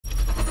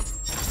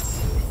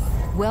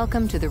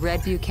Welcome to the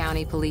Redview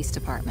County Police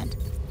Department.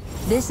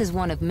 This is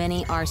one of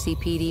many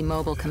RCPD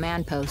mobile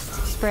command posts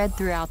spread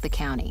throughout the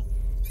county.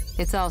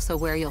 It's also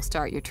where you'll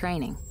start your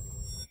training.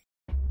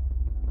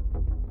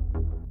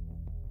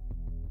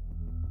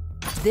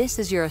 This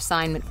is your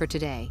assignment for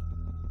today.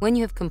 When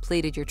you have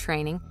completed your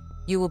training,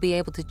 you will be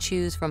able to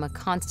choose from a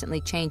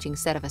constantly changing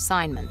set of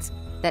assignments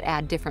that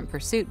add different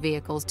pursuit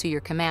vehicles to your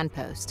command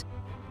post.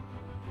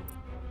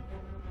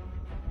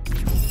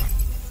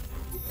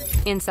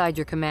 Inside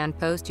your command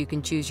post, you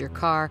can choose your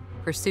car,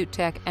 pursuit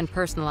tech, and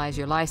personalize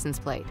your license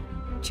plate.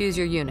 Choose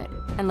your unit,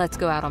 and let's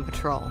go out on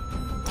patrol.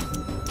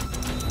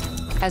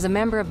 As a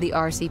member of the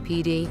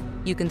RCPD,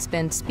 you can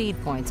spend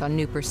speed points on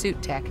new pursuit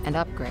tech and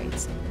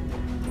upgrades.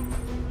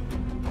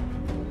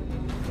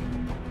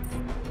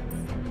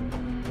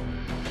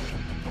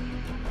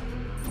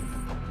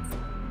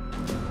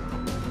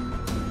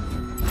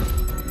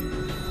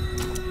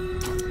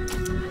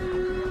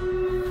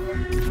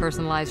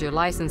 Personalize your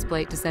license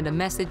plate to send a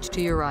message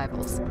to your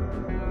rivals.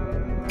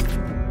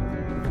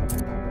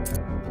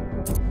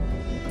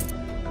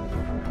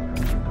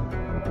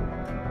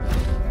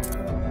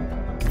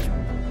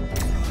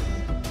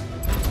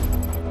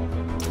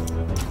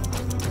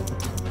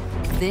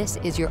 This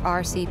is your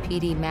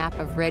RCPD map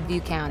of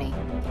Redview County.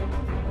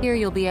 Here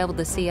you'll be able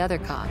to see other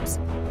cops,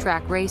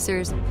 track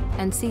racers,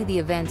 and see the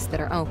events that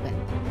are open.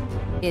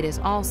 It is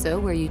also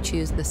where you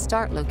choose the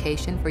start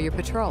location for your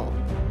patrol.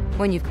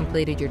 When you've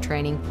completed your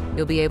training,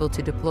 you'll be able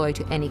to deploy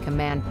to any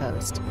command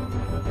post.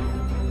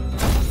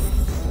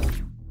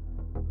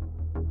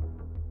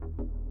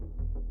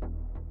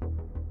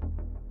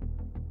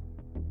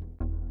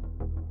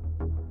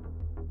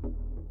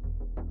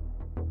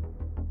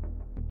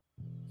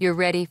 You're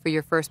ready for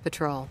your first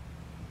patrol.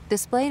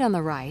 Displayed on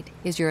the right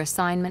is your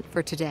assignment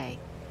for today.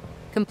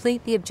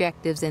 Complete the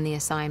objectives in the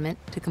assignment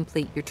to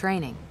complete your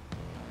training.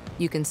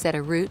 You can set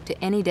a route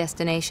to any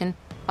destination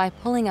by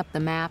pulling up the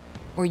map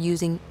or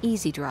using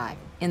Easy Drive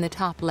in the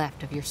top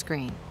left of your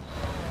screen.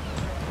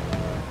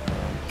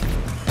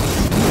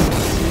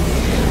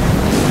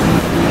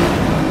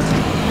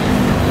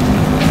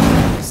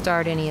 To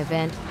start any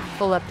event,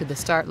 pull up to the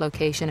start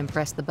location and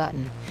press the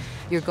button.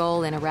 Your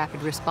goal in a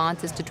rapid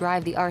response is to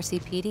drive the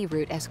RCPD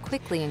route as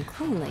quickly and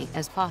cleanly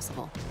as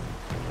possible.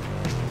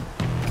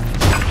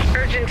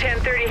 Urgent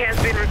 1030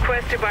 has been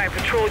requested by a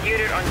patrol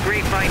unit on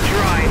Grapevine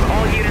Drive.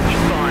 All units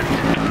respond.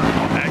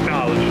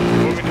 Acknowledged.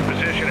 Moving to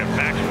position at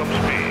maximum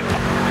speed.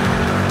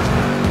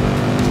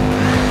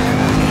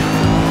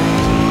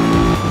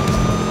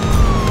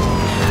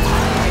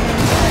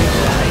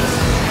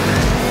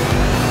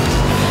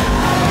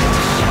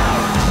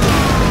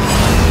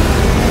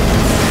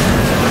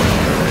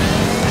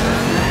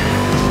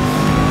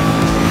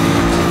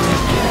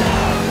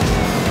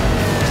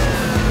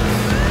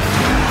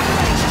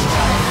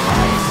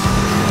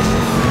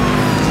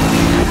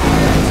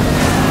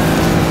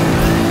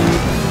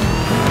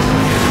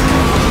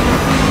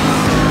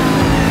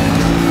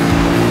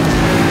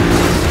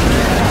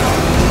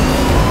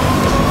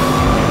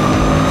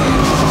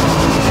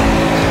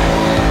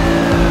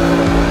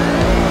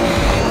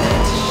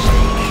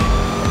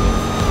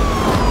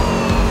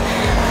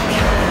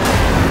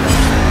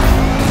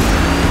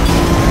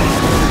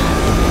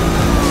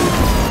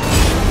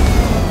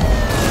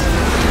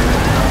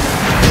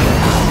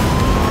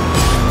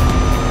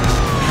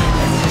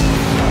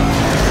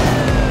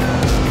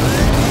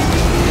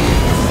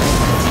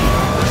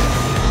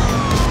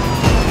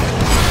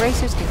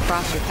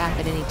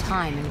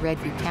 In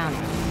Redview County.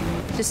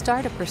 To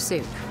start a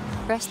pursuit,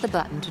 press the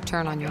button to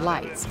turn on your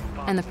lights,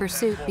 and the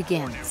pursuit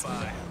begins.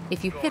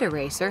 If you hit a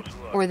racer,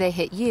 or they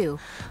hit you,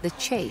 the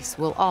chase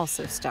will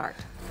also start.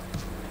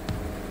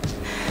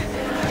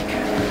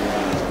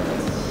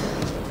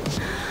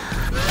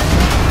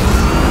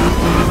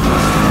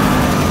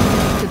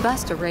 To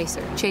bust a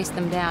racer, chase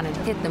them down and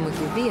hit them with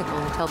your vehicle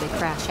until they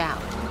crash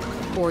out,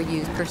 or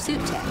use pursuit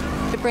tech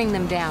to bring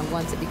them down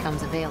once it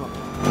becomes available.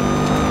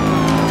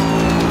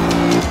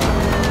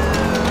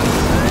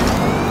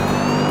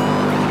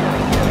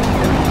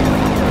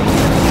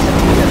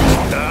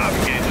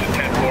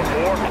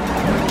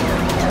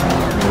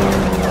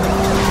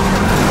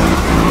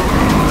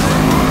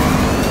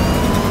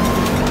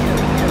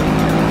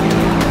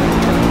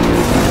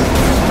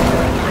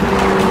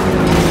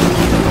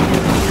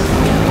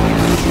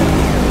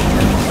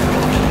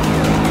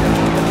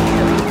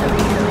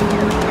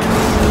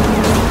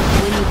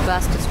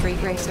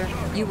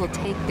 You will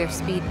take their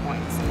speed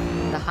points.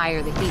 The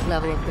higher the heat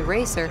level of the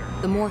racer,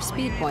 the more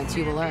speed points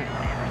you will earn.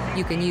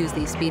 You can use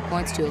these speed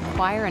points to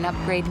acquire and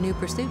upgrade new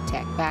pursuit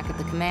tech back at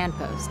the command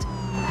post.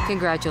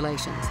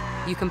 Congratulations,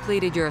 you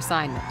completed your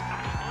assignment.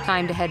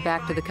 Time to head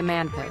back to the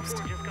command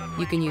post.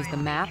 You can use the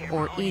map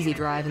or Easy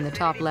Drive in the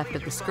top left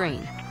of the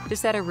screen to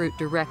set a route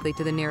directly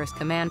to the nearest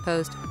command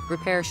post,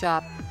 repair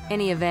shop,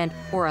 any event,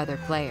 or other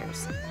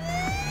players.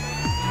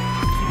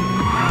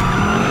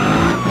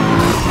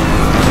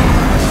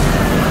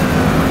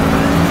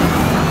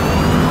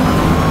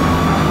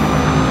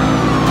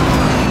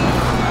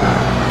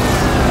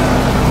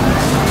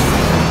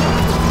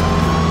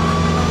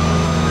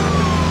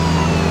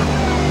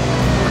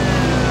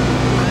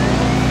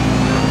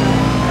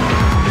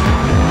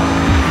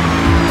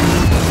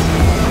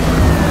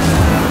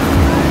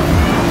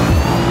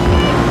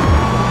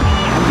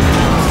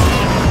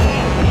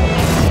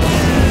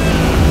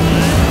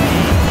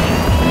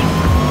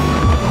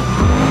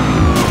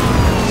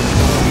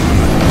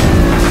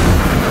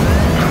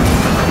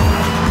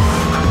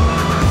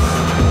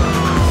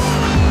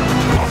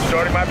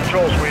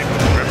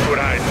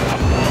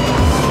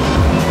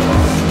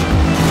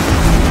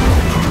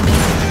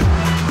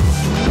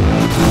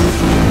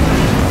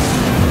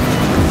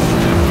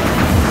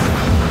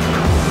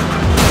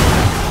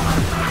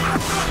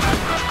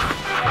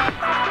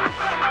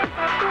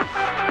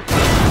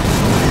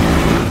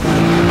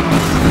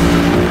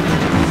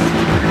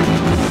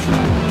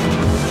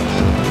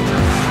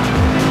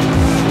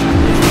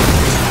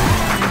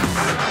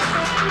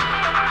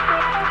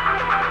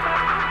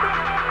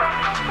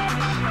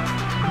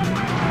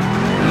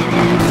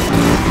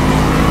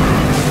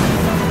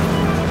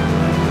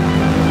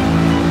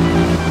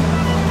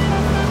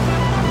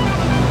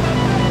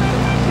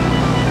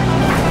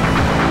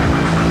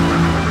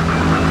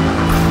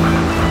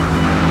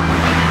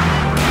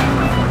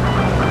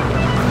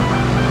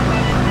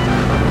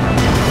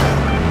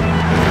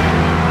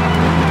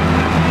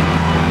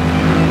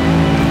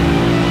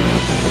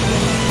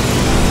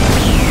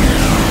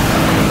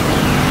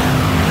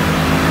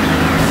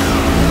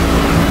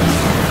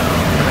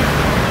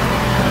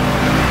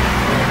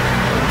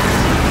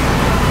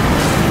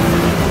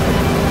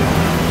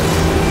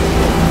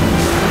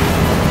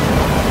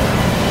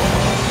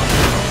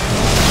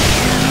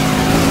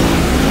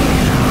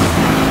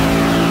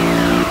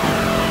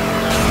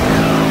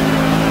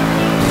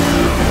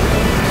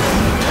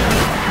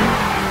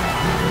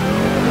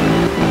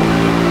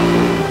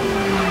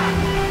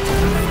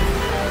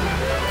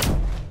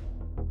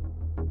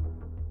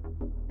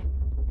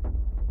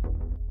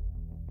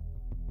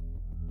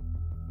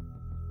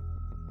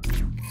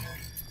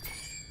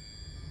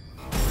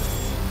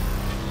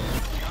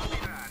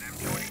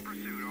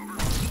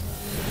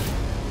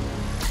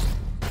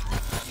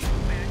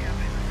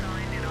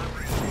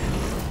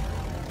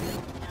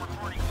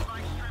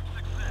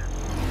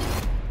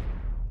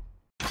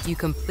 You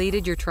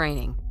completed your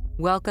training.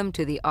 Welcome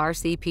to the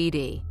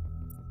RCPD.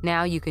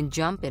 Now you can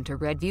jump into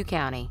Redview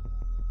County.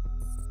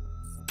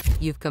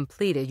 You've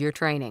completed your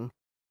training.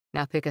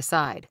 Now pick a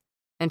side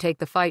and take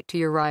the fight to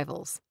your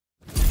rivals.